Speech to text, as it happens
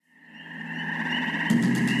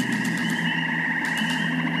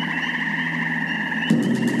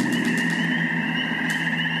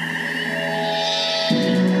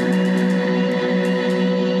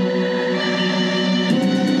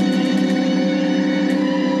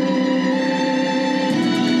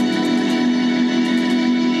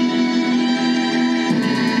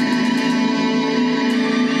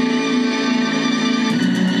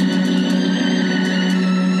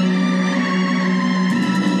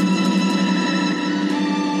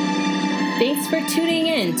You're tuning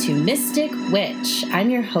in to Mystic Witch. I'm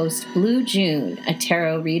your host, Blue June, a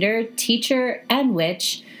tarot reader, teacher, and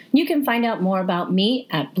witch. You can find out more about me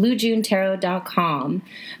at bluejunetarot.com.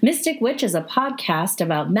 Mystic Witch is a podcast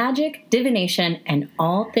about magic, divination, and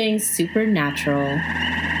all things supernatural.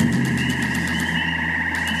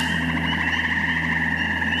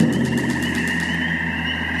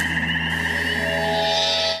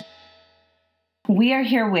 We are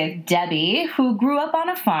here with Debbie, who grew up on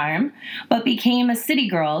a farm, but became a city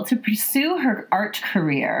girl to pursue her art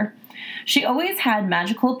career. She always had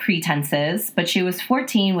magical pretenses, but she was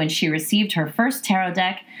 14 when she received her first tarot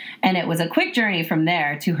deck, and it was a quick journey from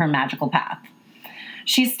there to her magical path.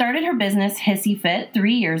 She started her business Hissy Fit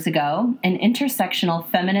 3 years ago, an intersectional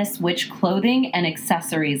feminist witch clothing and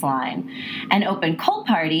accessories line, and opened Cult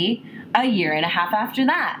Party a year and a half after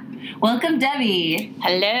that. Welcome, Debbie.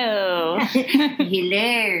 Hello.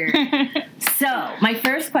 Hello. So, my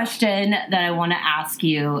first question that I want to ask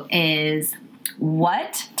you is,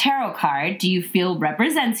 what tarot card do you feel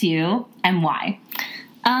represents you and why?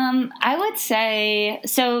 I would say,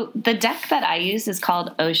 so the deck that I use is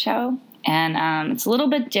called Osho, and it's a little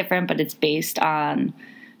bit different, but it's based on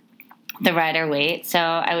the Rider-Waite. So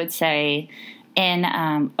I would say in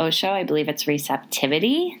Osho, I believe it's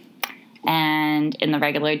receptivity, and in the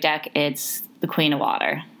regular deck, it's the Queen of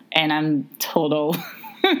Water. And I'm total...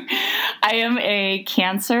 I am a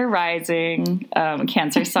Cancer rising,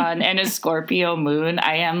 Cancer sun, and a Scorpio moon.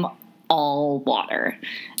 I am all water.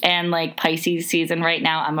 And like Pisces season right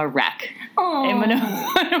now, I'm a wreck. Aww. I'm an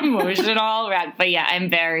emotional wreck. But yeah,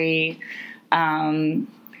 I'm very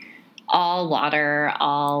all water,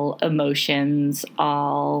 all emotions,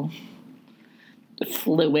 all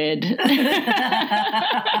fluid.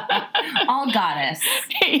 All goddess.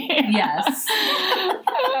 Yeah. Yes.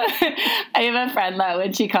 I have a friend that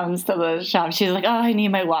when she comes to the shop, she's like, oh, I need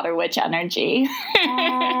my water witch energy.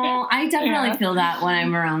 Oh, I definitely feel that when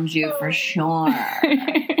I'm around you for sure.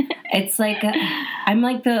 It's like I'm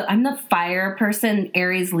the fire person,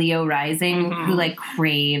 Aries Leo rising, who like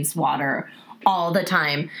craves water all the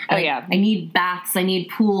time. Oh, yeah. I need baths, I need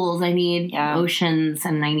pools, I need oceans,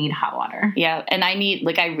 and I need hot water. Yeah, and I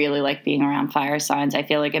really like being around fire signs. I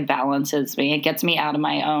feel like it balances me. It gets me out of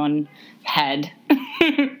my own head.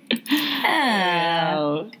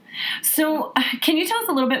 So, can you tell us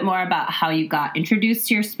a little bit more about how you got introduced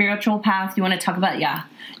to your spiritual path? You want to talk about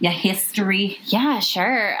your history? Yeah,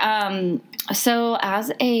 sure. So,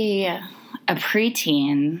 as a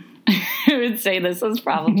preteen, I would say this was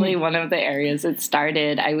probably one of the areas it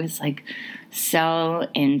started. I was like so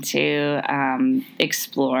into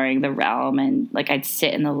exploring the realm, and like I'd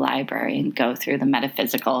sit in the library and go through the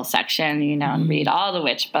metaphysical section, and read all the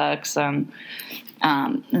witch books, and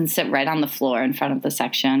sit right on the floor in front of the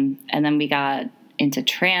section. And then we got into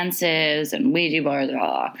trances and Ouija boards.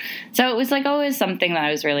 So it was like always something that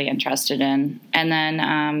I was really interested in. And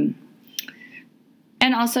then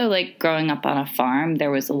and also, like, growing up on a farm, there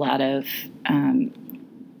was a lot of, I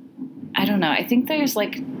don't know, I think there's,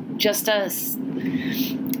 like, just a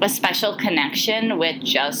special connection with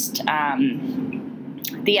just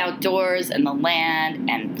the outdoors and the land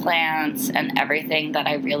and plants and everything that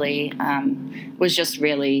I really was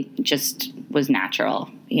natural.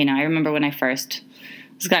 I remember when I first...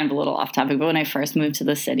 It's kind of a little off topic, but when I first moved to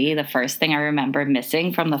the city, the first thing I remember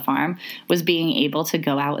missing from the farm was being able to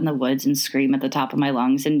go out in the woods and scream at the top of my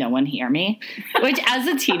lungs and no one hear me, which as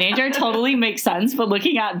a teenager totally makes sense. But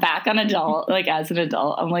looking back on as an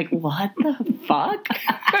adult, I'm like, what the fuck?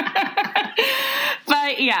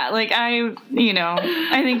 But yeah, like I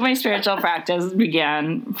think my spiritual practice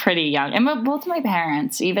began pretty young. And both my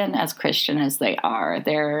parents, even as Christian as they are,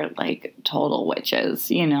 they're like total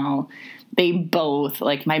witches, They both,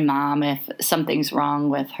 like my mom, if something's wrong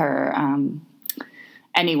with her,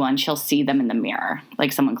 anyone, she'll see them in the mirror,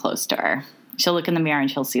 like someone close to her. She'll look in the mirror and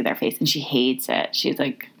she'll see their face, and she hates it. She's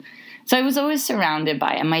like, so I was always surrounded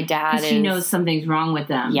by it. And my dad she knows something's wrong with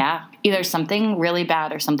them. Yeah. Either something really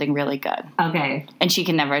bad or something really good. Okay. And she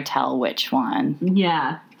can never tell which one.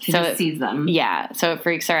 Yeah. She just sees them. Yeah. So it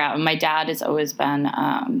freaks her out. And my dad has always been...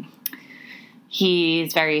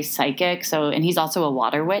 he's very psychic, and he's also a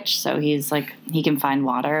water witch, so he's like, he can find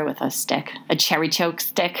water with a stick, a cherry choke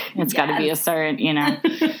stick. It's got to be a certain,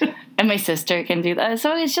 and my sister can do that.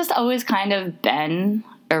 So it's just always kind of been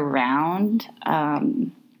around.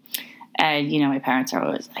 And, my parents are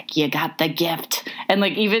always like, you got the gift. And,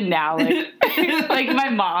 like, even now, like, like my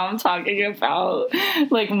mom talking about,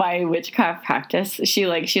 like, my witchcraft practice, she's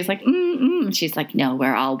like, she's like, no,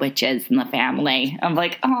 we're all witches in the family. I'm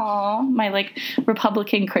like, oh, my, like,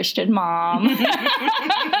 Republican Christian mom.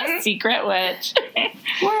 Secret witch.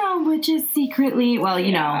 We're all witches secretly. Well,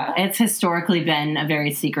 you know, it's historically been a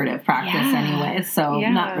very secretive practice anyway, so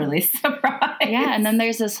not really surprised. Yeah, and then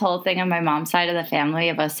there's this whole thing on my mom's side of the family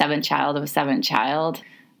of a seventh child.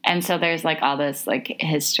 And so there's like all this like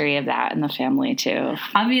history of that in the family too.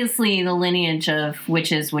 Obviously, the lineage of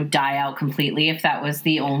witches would die out completely if that was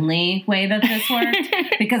the only way that this worked,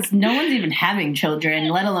 because no one's even having children,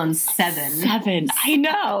 let alone 7. 7, I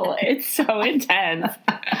know, it's so intense.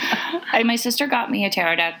 My sister got me a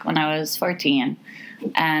tarot deck when I was 14,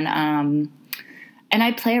 and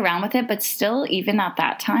I'd play around with it, but still, even at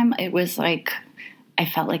that time, it was like I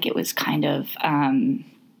felt like it was kind of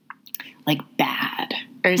like bad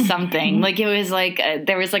or something. Like it was like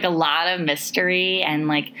there was like a lot of mystery and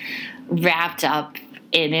like wrapped up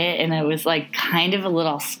in it, and it was like kind of a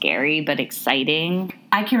little scary but exciting.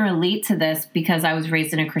 I can relate to this because I was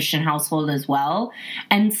raised in a Christian household as well,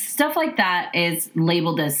 and stuff like that is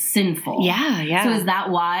labeled as sinful. Yeah. So is that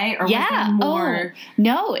why, or was there more?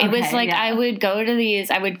 No, it was like I would go to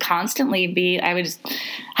these. I would have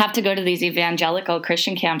to go to these evangelical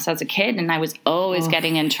Christian camps as a kid, and I was always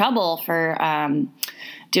getting in trouble for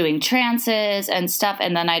doing trances and stuff.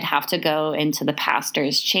 And then I'd have to go into the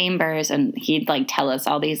pastor's chambers, and he'd like tell us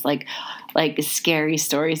all these like scary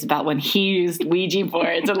stories about when he used Ouija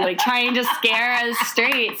boards and like trying to scare us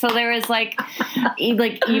straight. So there was like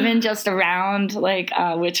even just around like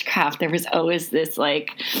witchcraft, there was always this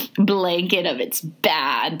like blanket of it's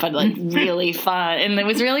bad, but like really fun. And it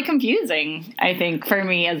was really confusing, I think, for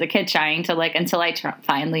me as a kid trying to like, until I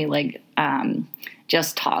finally like,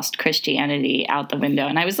 just tossed Christianity out the window.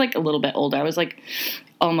 And I was like a little bit older. I was like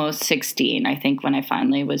almost 16, I think, when I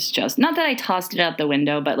finally was just, not that I tossed it out the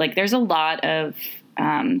window, but like there's a lot of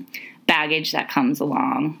baggage that comes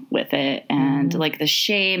along with it, and like the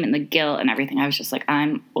shame and the guilt and everything. I was just like,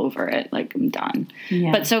 I'm over it. Like, I'm done.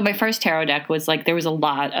 Yeah. But so my first tarot deck was like, there was a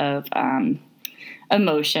lot of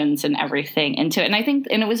emotions and everything into it. And I think,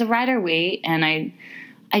 and it was a Rider-Waite, and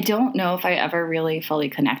I don't know if I ever really fully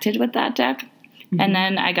connected with that deck. And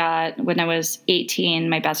then when I was 18,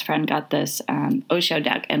 my best friend got this Osho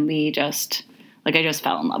deck, and I just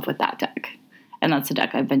fell in love with that deck. And that's the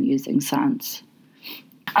deck I've been using since.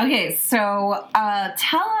 Okay, so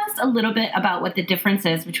tell us a little bit about what the difference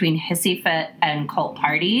is between Hissy Fit and Cult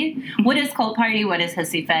Party. What is Cult Party? What is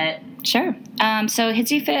Hissy Fit? Sure. So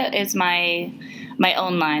Hissy Fit is my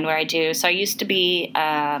own line where I do. So I used to be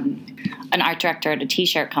an art director at a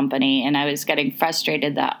t-shirt company, and I was getting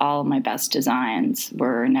frustrated that all my best designs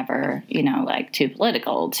were never, like too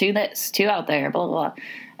political, too this, too out there, blah, blah, blah.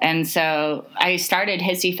 And so I started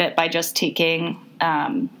Hissy Fit by just taking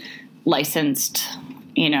licensed,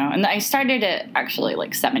 and I started it actually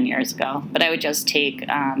like 7 years ago, but I would just take,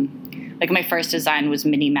 like my first design was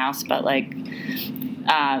Minnie Mouse, but like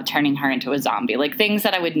turning her into a zombie, like things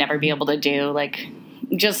that I would never be able to do, like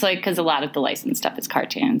just like, because a lot of the licensed stuff is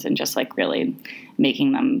cartoons, and just like really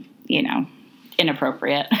making them,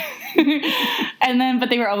 inappropriate. But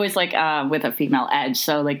they were always like with a female edge,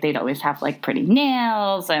 so like they'd always have like pretty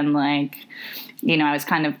nails, and like, I was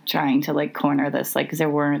kind of trying to like corner this, like, because there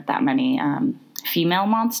weren't that many female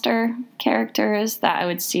monster characters that I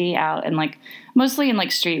would see out, and like mostly in like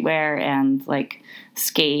streetwear and like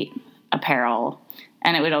skate apparel.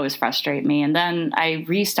 And it would always frustrate me. And then I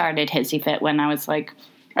restarted Hissy Fit when I was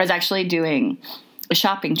actually doing a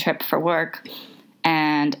shopping trip for work,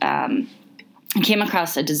 and I came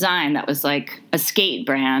across a design that was like a skate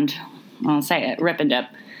brand. I'll say it, Rip and Dip.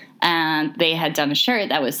 And they had done a shirt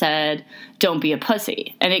that was said, "Don't be a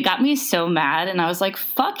pussy." And it got me so mad. And I was like,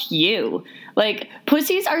 fuck you. Like,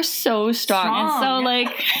 pussies are so strong. And so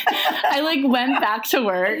like, I like went back to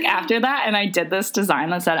work after that, and I did this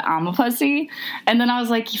design that said, "I'm a pussy." And then I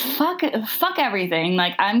was like, fuck everything.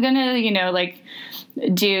 Like, I'm gonna, like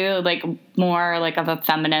do like more like of a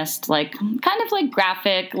feminist, like kind of like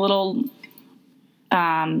graphic little,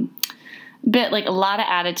 bit, like a lot of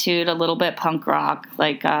attitude, a little bit punk rock,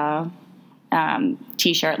 like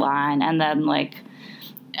t-shirt line. And then like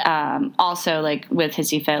also like with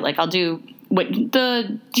Hissy Fit, like I'll do what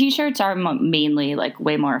the t-shirts are mainly like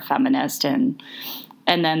way more feminist, and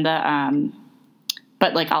then the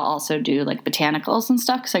but like I'll also do like botanicals and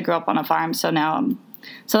stuff, because I grew up on a farm. So now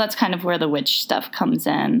so that's kind of where the witch stuff comes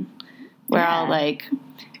in, where I'll like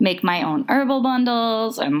make my own herbal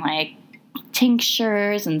bundles and like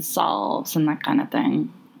tinctures and salves and that kind of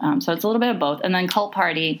thing. So it's a little bit of both. And then Cult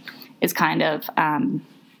Party is kind of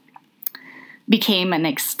became an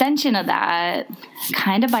extension of that,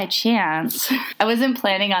 kind of by chance. I wasn't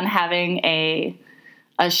planning on having a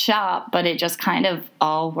shop, but it just kind of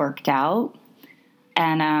all worked out.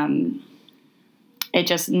 And it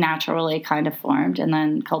just naturally kind of formed. And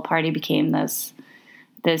then Cult Party became this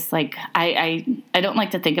like, I don't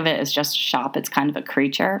like to think of it as just a shop. It's kind of a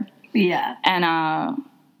creature. Yeah.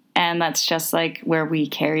 And that's just like where we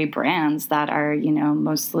carry brands that are,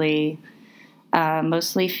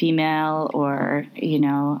 mostly female or,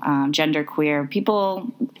 genderqueer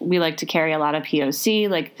people. We like to carry a lot of POC,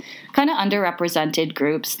 like kind of underrepresented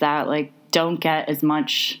groups that like don't get as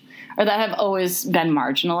much, or that have always been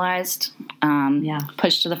marginalized,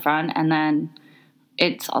 pushed to the front. And then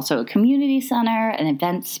it's also a community center, an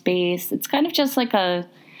event space. It's kind of just like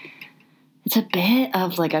it's a bit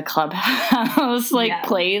of like a clubhouse,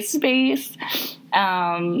 play space.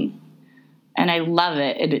 And I love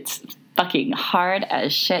it. And it's fucking hard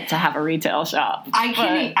as shit to have a retail shop. I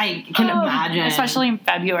can imagine. Especially in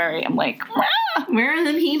February. I'm like, where are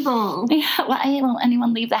the people? Yeah, why won't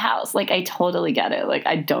anyone leave the house? Like, I totally get it. Like,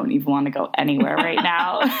 I don't even want to go anywhere right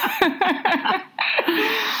now.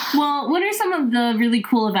 Well, what are some of the really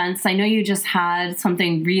cool events? I know you just had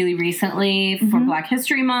something really recently for Black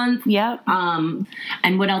History Month. Yep.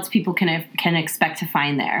 And what else people can expect to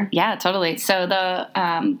find there? Yeah, totally. So the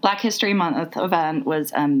Black History Month event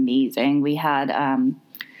was amazing. We had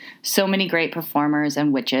so many great performers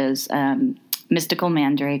and witches. Mystical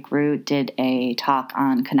Mandrake Root did a talk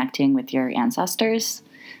on connecting with your ancestors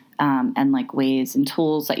and like ways and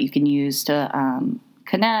tools that you can use to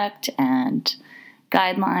connect and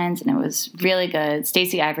guidelines, and it was really good.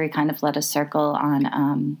 Stacey Ivory kind of led a circle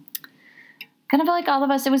on kind of like all of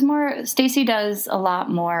us. It was more, Stacey does a lot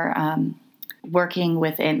more working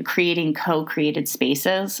within creating co-created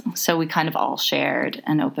spaces. So we kind of all shared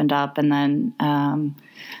and opened up. And then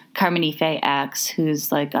Carmony Faye X,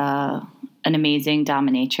 who's like an amazing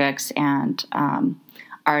dominatrix and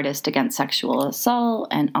artist against sexual assault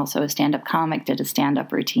and also a stand-up comic, did a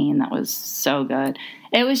stand-up routine that was so good.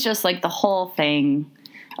 It was just like the whole thing.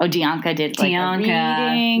 Oh, Dianca did like a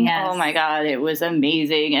reading. Yes. Oh my God, it was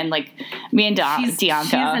amazing. And like me and Dianca.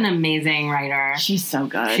 She's an amazing writer. She's so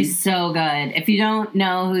good. She's so good. If you don't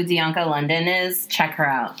know who Dianca London is, check her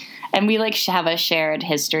out. And we like have a shared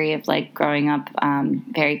history of like growing up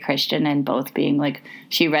very Christian and both being like,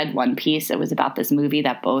 she read One Piece. It was about this movie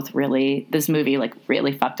that this movie like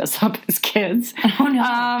really fucked us up as kids. Oh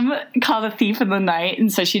no. Called A Thief in the Night.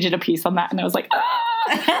 And so she did a piece on that and I was like,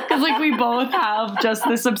 because like we both have just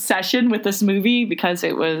this obsession with this movie because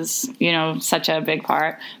it was, such a big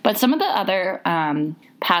part. But some of the other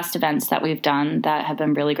past events that we've done that have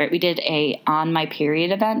been really great. We did a On My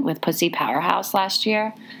Period event with Pussy Powerhouse last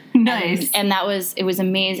year. Nice. And it was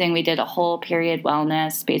amazing. We did a whole period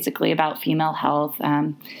wellness, basically about female health.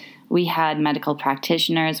 We had medical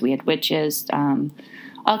practitioners, we had witches,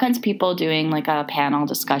 all kinds of people doing like a panel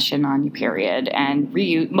discussion on your period and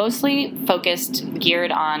mostly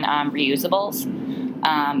geared on reusables.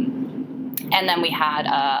 And then we had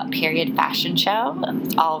a period fashion show,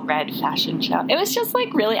 all red fashion show. It was just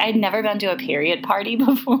like really, I'd never been to a period party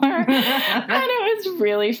before. And it was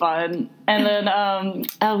really fun. And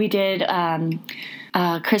then, we did,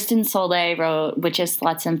 Kristen Solé wrote Witches,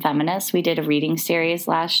 Sluts, and Feminists. We did a reading series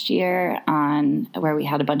last year where we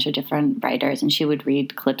had a bunch of different writers and she would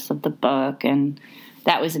read clips of the book. And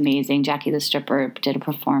that was amazing. Jackie the Stripper did a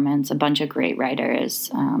performance. A bunch of great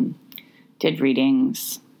writers did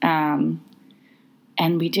readings.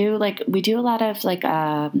 And we do a lot of like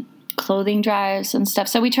clothing drives and stuff.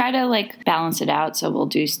 So we try to like balance it out. So we'll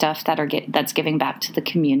do stuff that's giving back to the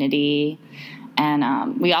community.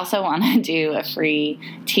 And we also want to do a free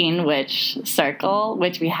Teen Witch Circle,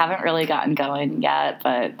 which we haven't really gotten going yet,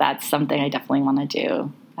 but that's something I definitely want to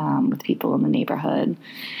do with people in the neighborhood.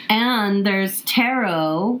 And there's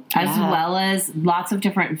tarot as well as lots of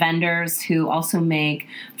different vendors who also make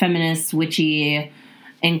feminist, witchy,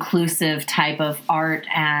 inclusive type of art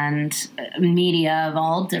and media of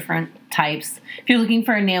all different types. If you're looking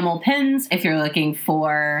for enamel pins, if you're looking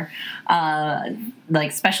for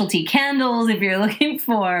like specialty candles, if you're looking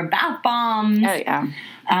for bath bombs. Oh yeah.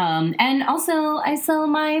 And also I sell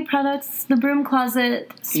my products, the Broom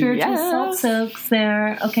Closet Spiritual Salt Soaks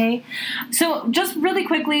there. Okay. So just really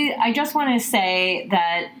quickly, I just want to say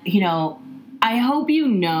that, I hope you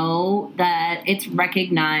know that it's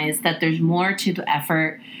recognized that there's more to the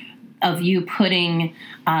effort of you putting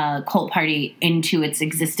Cult Party into its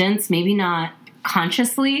existence. Maybe not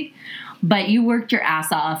consciously, but you worked your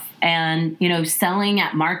ass off and, selling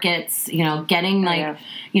at markets, getting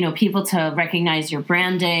people to recognize your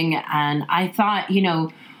branding. And I thought,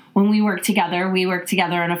 when we worked together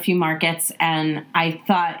in a few markets, and I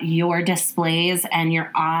thought your displays and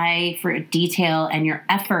your eye for detail and your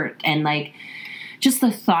effort and just the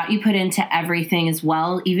thought you put into everything as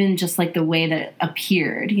well, even just like the way that it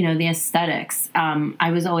appeared, the aesthetics.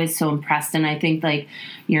 I was always so impressed. And I think like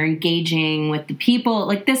you're engaging with the people.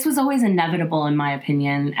 Like this was always inevitable in my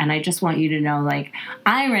opinion. And I just want you to know, like,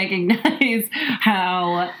 I recognize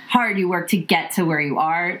how hard you work to get to where you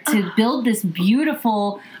are, to build this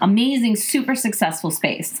beautiful, amazing, super successful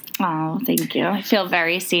space. Oh, thank you. I feel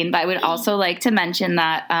very seen. But I would also like to mention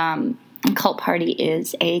that Cult Party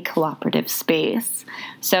is a cooperative space.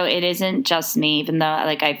 So it isn't just me, even though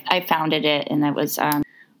like I founded it and it was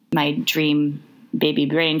my dream baby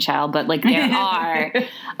brainchild. But like there are,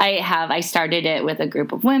 I started it with a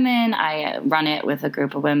group of women. I run it with a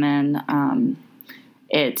group of women.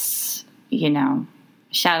 It's,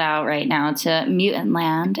 shout out right now to Mutant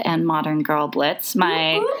Land and Modern Girl Blitz,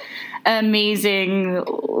 my amazing,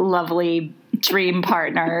 lovely dream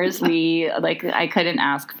partners. I couldn't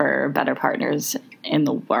ask for better partners in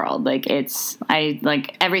the world.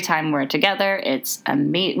 Every time we're together, it's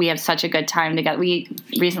amazing. We have such a good time together. We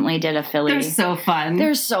recently did a Philly. They're so fun.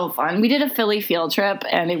 We did a Philly field trip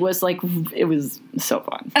and it was so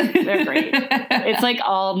fun. They're great. It's like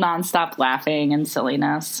all nonstop laughing and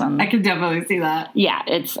silliness. And I can definitely see that. Yeah,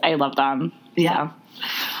 I love them. Yeah. So.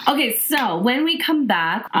 Okay, so when we come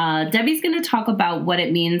back, Debbie's going to talk about what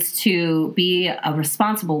it means to be a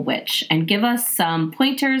responsible witch and give us some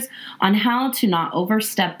pointers on how to not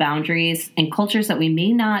overstep boundaries in cultures that we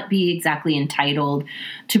may not be exactly entitled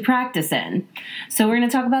to practice in. So we're going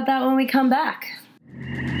to talk about that when we come back.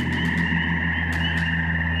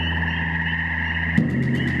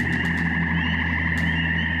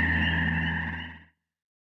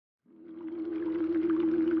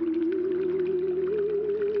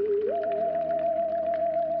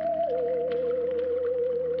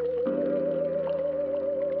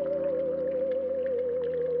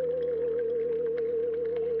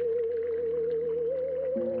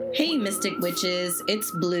 Hey, Mystic Witches,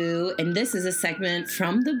 it's Blue, and this is a segment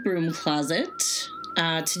from the Broom Closet.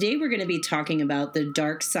 Today we're going to be talking about the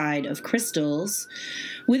dark side of crystals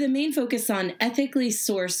with a main focus on ethically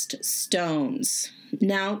sourced stones.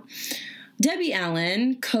 Now, Debbie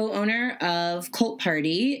Allen, co-owner of Cult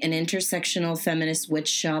Party, an intersectional feminist witch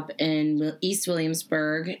shop in East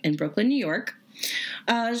Williamsburg in Brooklyn, New York,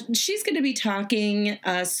 she's going to be talking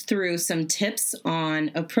us through some tips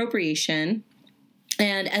on appropriation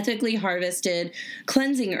and ethically harvested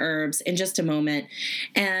cleansing herbs in just a moment.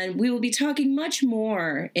 And we will be talking much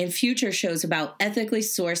more in future shows about ethically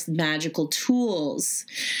sourced magical tools.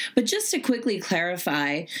 But just to quickly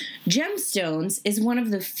clarify, gemstones is one of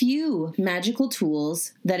the few magical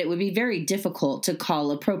tools that it would be very difficult to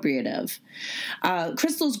call appropriative.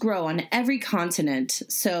 Crystals grow on every continent.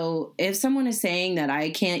 So if someone is saying that I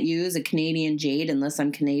can't use a Canadian jade unless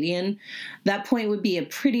I'm Canadian, that point would be a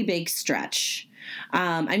pretty big stretch.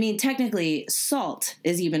 Technically, salt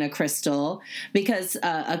is even a crystal because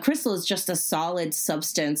a crystal is just a solid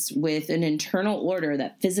substance with an internal order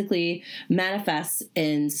that physically manifests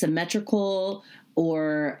in symmetrical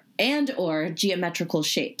or geometrical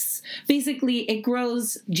shapes. Basically, it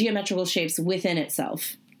grows geometrical shapes within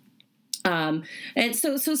itself. And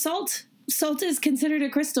so salt is considered a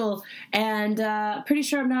crystal, and pretty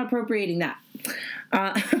sure I'm not appropriating that.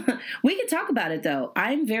 We can talk about it, though.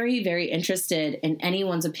 I'm very, very interested in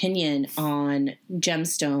anyone's opinion on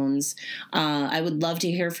gemstones. I would love to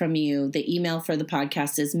hear from you. The email for the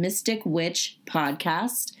podcast is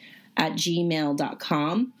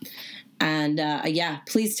mysticwitchpodcast@gmail.com. And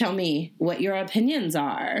please tell me what your opinions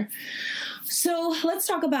are. So let's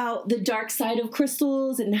talk about the dark side of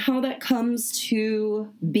crystals and how that comes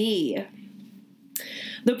to be.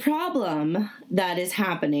 The problem that is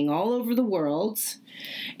happening all over the world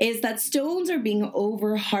is that stones are being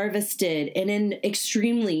over-harvested and in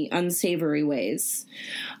extremely unsavory ways.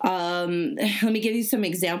 Let me give you some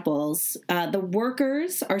examples. The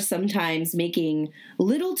workers are sometimes making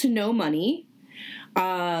little to no money.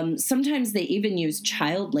 Sometimes they even use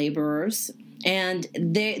child laborers. And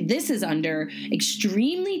this is under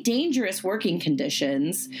extremely dangerous working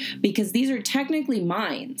conditions because these are technically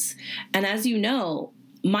mines. And as you know,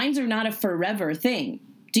 mines are not a forever thing.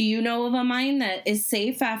 Do you know of a mine that is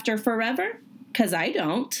safe after forever? Because I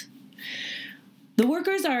don't. The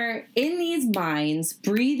workers are in these mines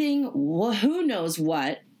breathing who knows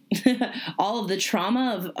what, all of the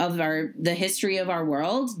trauma of the history of our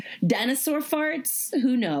world. Dinosaur farts,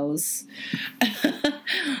 who knows?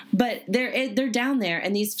 But they're down there,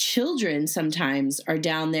 and these children sometimes are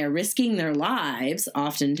down there risking their lives,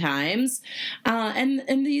 oftentimes, and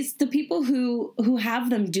the people who have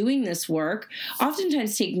them doing this work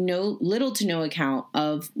oftentimes take little to no account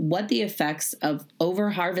of what the effects of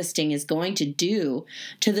over harvesting is going to do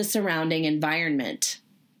to the surrounding environment.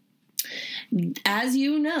 As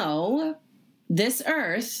you know, this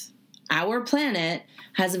Earth, our planet,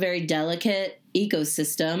 has a very delicate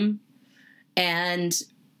ecosystem, and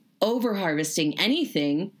over-harvesting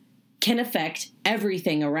anything can affect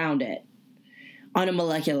everything around it on a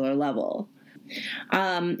molecular level.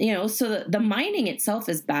 So the mining itself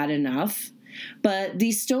is bad enough, but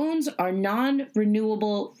these stones are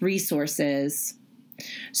non-renewable resources.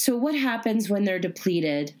 So what happens when they're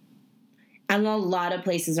depleted? And a lot of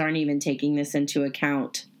places aren't even taking this into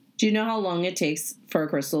account. Do you know how long it takes for a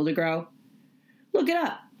crystal to grow? Look it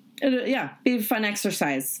up. Yeah, be a fun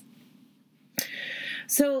exercise.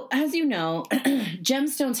 So, as you know,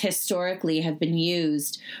 gemstones historically have been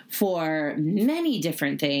used for many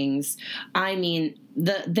different things. I mean,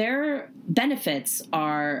 their benefits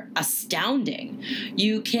are astounding.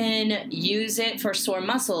 You can use it for sore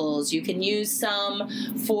muscles. You can use some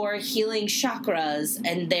for healing chakras,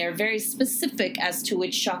 and they're very specific as to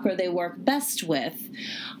which chakra they work best with.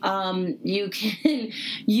 You can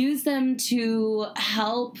use them to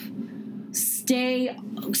help stay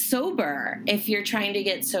sober if you're trying to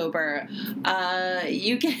get sober.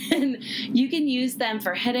 You can use them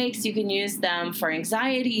for headaches. You can use them for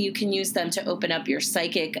anxiety. You can use them to open up your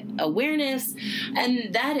psychic awareness.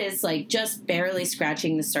 And that is like just barely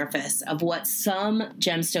scratching the surface of what some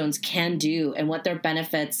gemstones can do and what their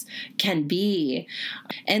benefits can be.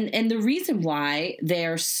 And the reason why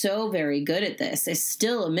they're so very good at this is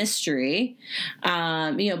still a mystery.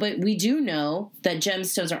 But we do know that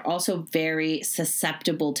gemstones are also very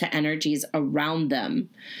susceptible to energies around them.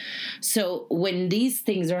 So when these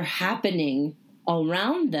things are happening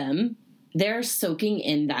around them, they're soaking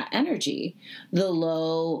in that energy. The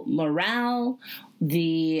low morale,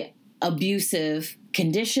 the abusive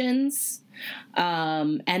conditions.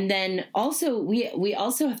 And then also we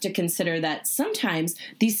also have to consider that sometimes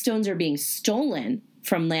these stones are being stolen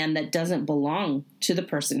from land that doesn't belong to the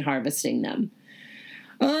person harvesting them.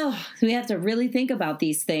 Oh, we have to really think about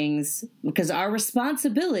these things, because our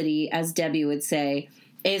responsibility, as Debbie would say,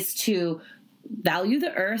 is to value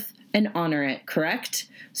the earth and honor it, correct?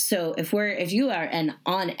 So if you are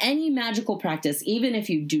on any magical practice, even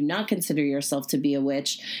if you do not consider yourself to be a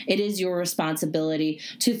witch, it is your responsibility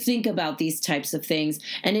to think about these types of things,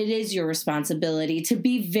 and it is your responsibility to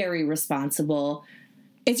be very responsible.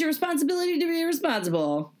 It's your responsibility to be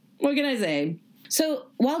responsible. What can I say? So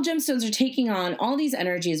while gemstones are taking on all these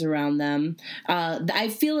energies around them, I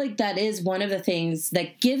feel like that is one of the things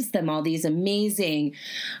that gives them all these amazing,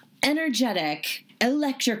 energetic,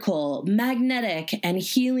 electrical, magnetic, and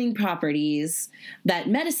healing properties that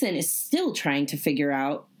medicine is still trying to figure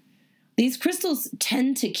out. These crystals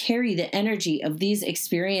tend to carry the energy of these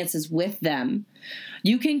experiences with them.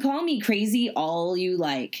 You can call me crazy all you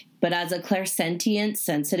like, but as a clairsentient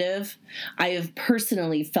sensitive, I have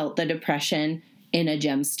personally felt the depression in a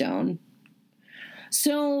gemstone.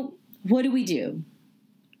 So what do we do?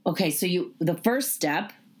 Okay, so the first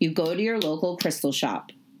step, you go to your local crystal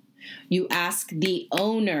shop. You ask the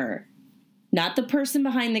owner, not the person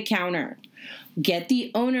behind the counter. Get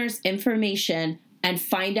the owner's information and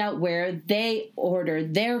find out where they order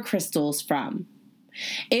their crystals from.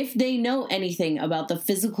 If they know anything about the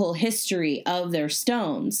physical history of their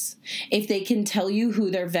stones, if they can tell you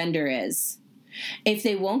who their vendor is. If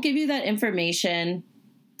they won't give you that information,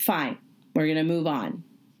 fine, we're going to move on,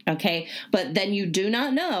 okay? But then you do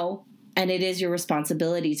not know, and it is your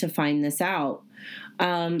responsibility to find this out.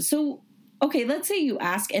 Okay, let's say you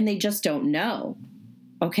ask and they just don't know,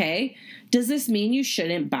 okay? Does this mean you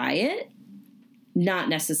shouldn't buy it? Not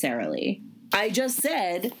necessarily. I just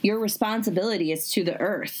said your responsibility is to the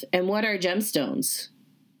earth. And what are gemstones?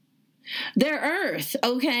 They're earth,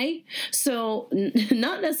 okay? So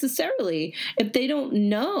not necessarily. If they don't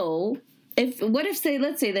know, let's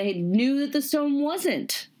say they knew that the stone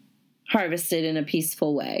wasn't harvested in a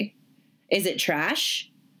peaceful way. Is it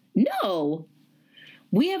trash? No.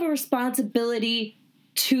 We have a responsibility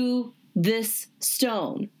to this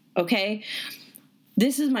stone, okay?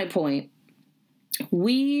 This is my point.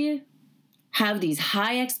 We have these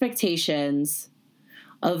high expectations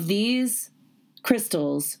of these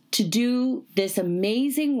crystals to do this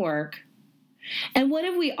amazing work. And what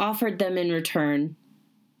have we offered them in return?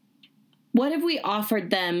 What have we offered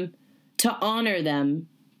them to honor them?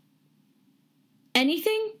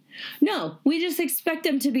 Anything? No, we just expect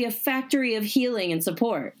them to be a factory of healing and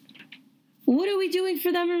support. What are we doing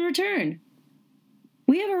for them in return?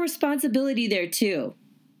 We have a responsibility there too.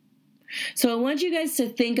 So I want you guys to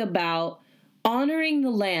think about honoring the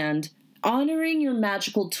land, honoring your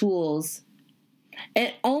magical tools,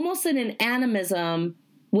 and almost in an animism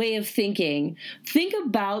way of thinking. Think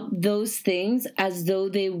about those things as though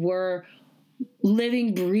they were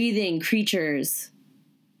living, breathing creatures.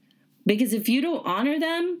 Because if you don't honor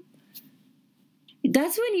them,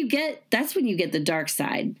 that's when you get the dark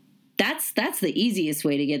side. That's the easiest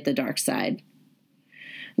way to get the dark side.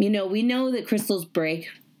 We know that crystals break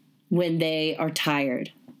when they are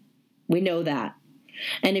tired. We know that.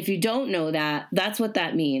 And if you don't know that, that's what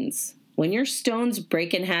that means. When your stones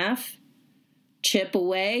break in half, chip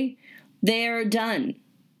away, they are done.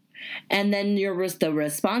 And then the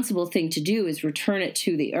responsible thing to do is return it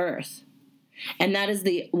to the earth. And that is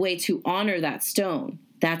the way to honor that stone.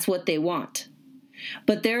 That's what they want.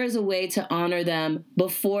 But there is a way to honor them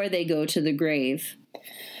before they go to the grave.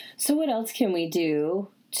 So what else can we do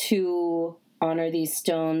to honor these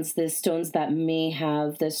stones that may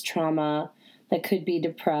have this trauma, that could be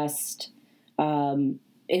depressed?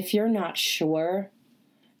 If you're not sure,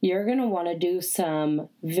 you're going to want to do some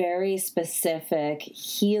very specific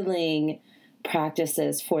healing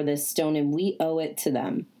practices for this stone, and we owe it to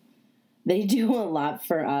them. They do a lot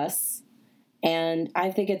for us, and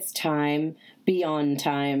I think it's time, beyond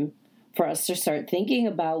time, for us to start thinking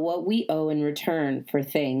about what we owe in return for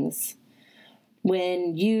things.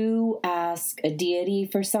 When you ask a deity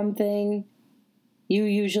for something, you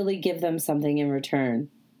usually give them something in return.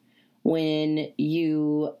 When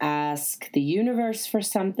you ask the universe for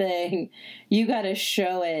something, you got to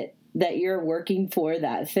show it that you're working for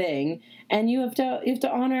that thing, and you have to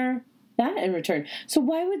honor that in return. So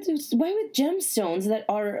why would gemstones that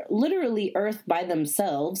are literally earth by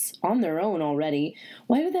themselves, on their own already,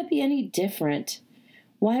 why would that be any different?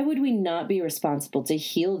 Why would we not be responsible to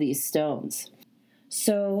heal these stones?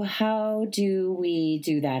 So how do we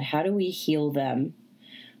do that? How do we heal them?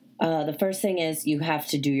 The first thing is you have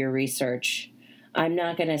to do your research. I'm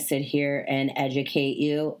not going to sit here and educate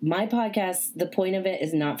you. My podcast, the point of it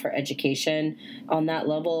is not for education on that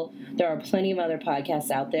level. There are plenty of other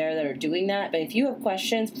podcasts out there that are doing that. But if you have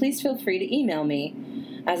questions, please feel free to email me.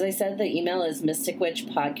 As I said, the email is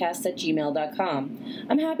mysticwitchpodcast@gmail.com.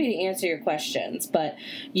 I'm happy to answer your questions, but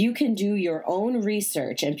you can do your own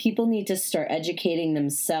research, and people need to start educating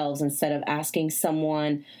themselves instead of asking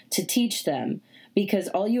someone to teach them. Because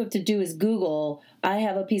all you have to do is Google, I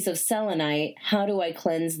have a piece of selenite, how do I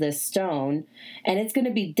cleanse this stone? And it's going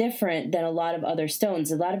to be different than a lot of other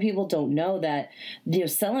stones. A lot of people don't know that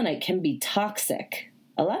selenite can be toxic.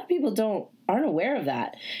 A lot of people aren't aware of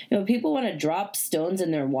that. People want to drop stones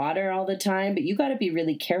in their water all the time, but you got to be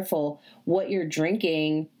really careful what you're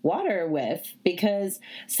drinking water with, because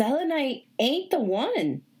selenite ain't the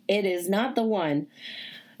one. It is not the one.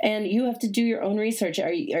 And you have to do your own research.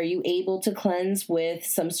 Are you able to cleanse with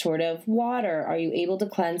some sort of water? Are you able to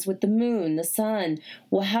cleanse with the moon, the sun?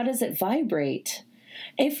 Well, how does it vibrate?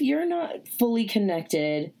 If you're not fully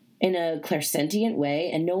connected in a clairsentient way,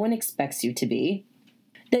 and no one expects you to be,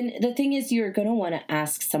 then the thing is you're going to want to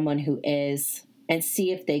ask someone who is and see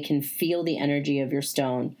if they can feel the energy of your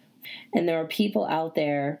stone. And there are people out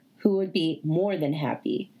there who would be more than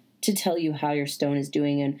happy to tell you how your stone is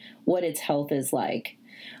doing and what its health is like.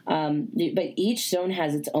 But each stone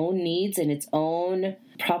has its own needs and its own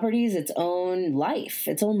properties, its own life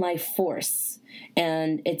force.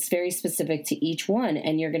 And it's very specific to each one.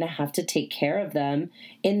 And you're going to have to take care of them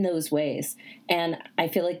in those ways. And I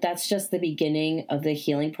feel like that's just the beginning of the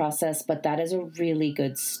healing process, but that is a really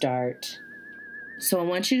good start. So I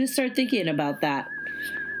want you to start thinking about that.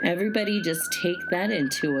 Everybody just take that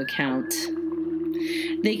into account.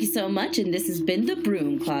 Thank you so much. And this has been The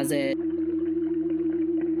Broom Closet.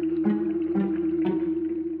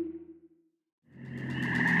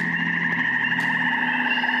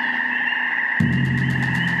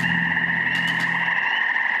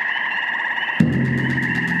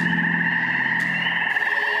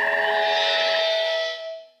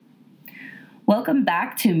 Welcome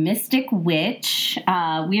back to Mystic Witch.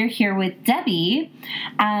 We're here with Debbie,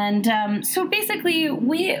 and so basically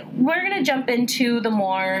we're going to jump into the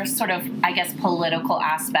more sort of, I guess, political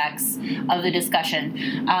aspects of the discussion.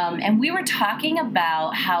 And we were talking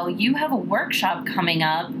about how you have a workshop coming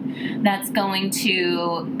up that's going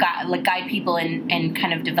to guide people in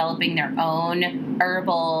kind of developing their own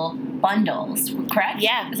herbal bundles, correct?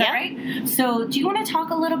 Yeah. Is that right? So do you want to talk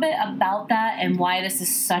a little bit about that and why this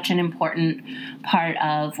is such an important part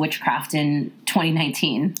of witchcraft in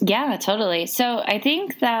 2019? Yeah, totally. So I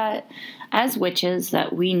think that as witches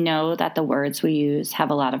that we know that the words we use have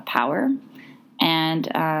a lot of power. And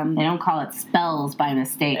they don't call it spells by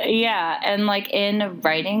mistake. Yeah, and like in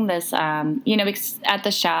writing this, because at the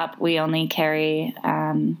shop we only carry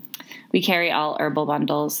all herbal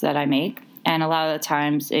bundles that I make, and a lot of the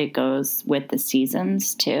times it goes with the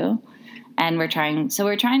seasons too. And we're trying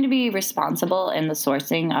to be responsible in the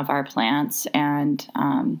sourcing of our plants and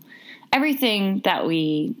everything that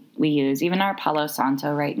we use. Even our Palo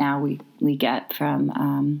Santo right now we get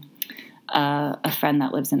from a friend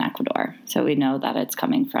that lives in Ecuador. So we know that it's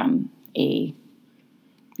coming from a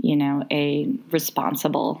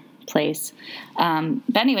responsible place.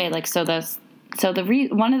 But anyway,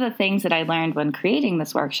 one of the things that I learned when creating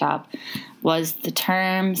this workshop was the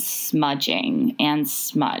term smudging and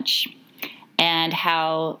smudge, and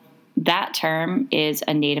how that term is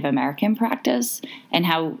a Native American practice, and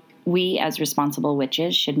how we as responsible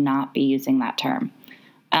witches should not be using that term.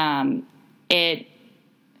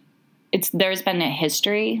 There's been a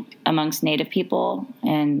history amongst Native people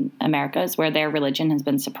in Americas where their religion has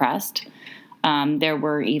been suppressed. There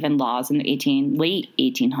were even laws in the late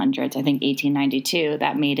 1800s, I think 1892,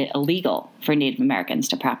 that made it illegal for Native Americans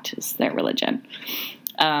to practice their religion.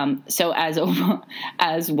 So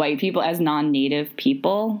as white people, as non-Native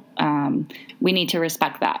people, we need to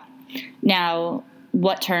respect that. Now,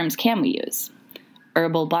 what terms can we use?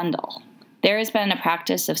 Herbal bundle. There has been a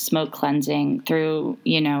practice of smoke cleansing through,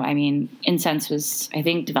 incense was, I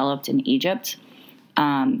think, developed in Egypt.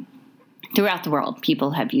 Throughout the world, people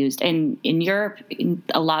have used. And in Europe,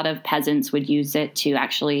 a lot of peasants would use it to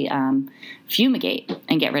actually fumigate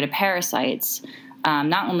and get rid of parasites,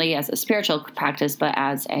 not only as a spiritual practice, but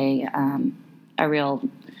as a real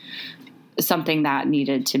something that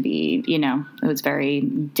needed to be, it was very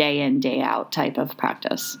day in, day out type of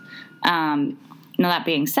practice. Now, that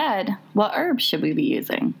being said, what herbs should we be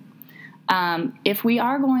using? If we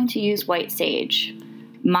are going to use white sage,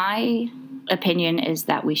 my opinion is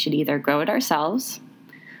that we should either grow it ourselves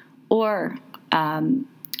or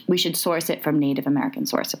we should source it from Native American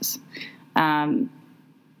sources.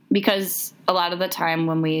 Because a lot of the time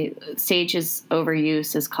when sage's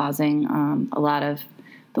overuse is causing a lot of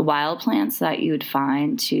the wild plants that you would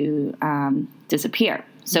find to disappear.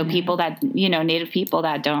 So people that, Native people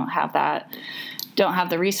that don't have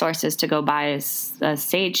the resources to go buy a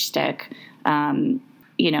sage stick,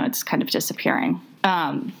 it's kind of disappearing.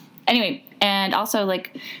 Anyway, and also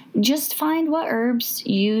just find what herbs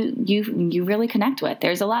you really connect with.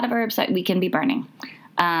 There's a lot of herbs that we can be burning.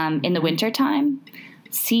 In the wintertime,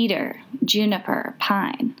 cedar, juniper,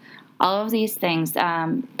 pine, all of these things.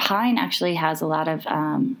 Pine actually has a lot of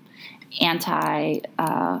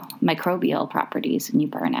antimicrobial properties when you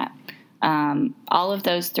burn it. All of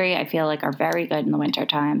those three I feel like are very good in the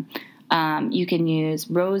wintertime. You can use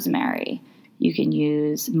rosemary. You can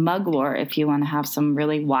use mugwort if you want to have some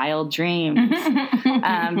really wild dreams.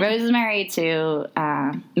 Rosemary too,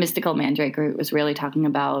 Mystical Mandrake Root was really talking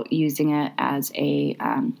about using it as a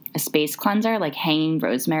space cleanser, like hanging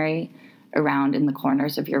rosemary around in the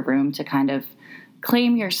corners of your room to kind of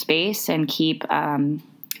claim your space and keep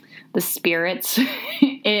the spirits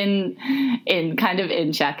in kind of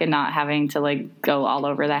in check and not having to go all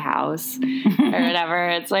over the house or whatever.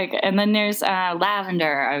 It's and then there's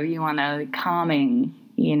lavender, if you want a calming,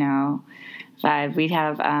 vibe. We'd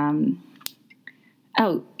have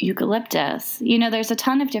eucalyptus. There's a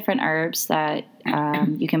ton of different herbs that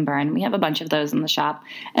you can burn. We have a bunch of those in the shop,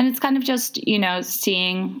 and it's kind of just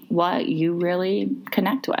seeing what you really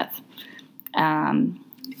connect with.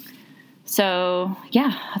 So,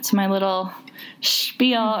 yeah, that's my little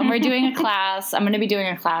spiel. And we're doing a class. I'm going to be doing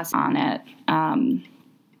a class on it.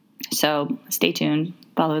 So stay tuned.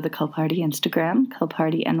 Follow the Cull Party Instagram, Cull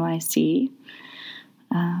Party NYC.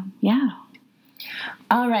 Yeah.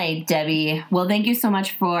 All right, Debbie. Well, thank you so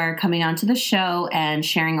much for coming on to the show and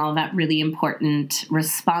sharing all that really important,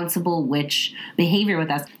 responsible witch behavior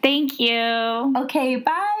with us. Thank you. Okay,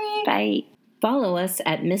 bye. Bye. Follow us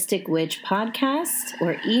at Mystic Witch Podcast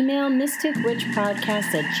or email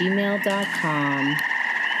mysticwitchpodcast@gmail.com.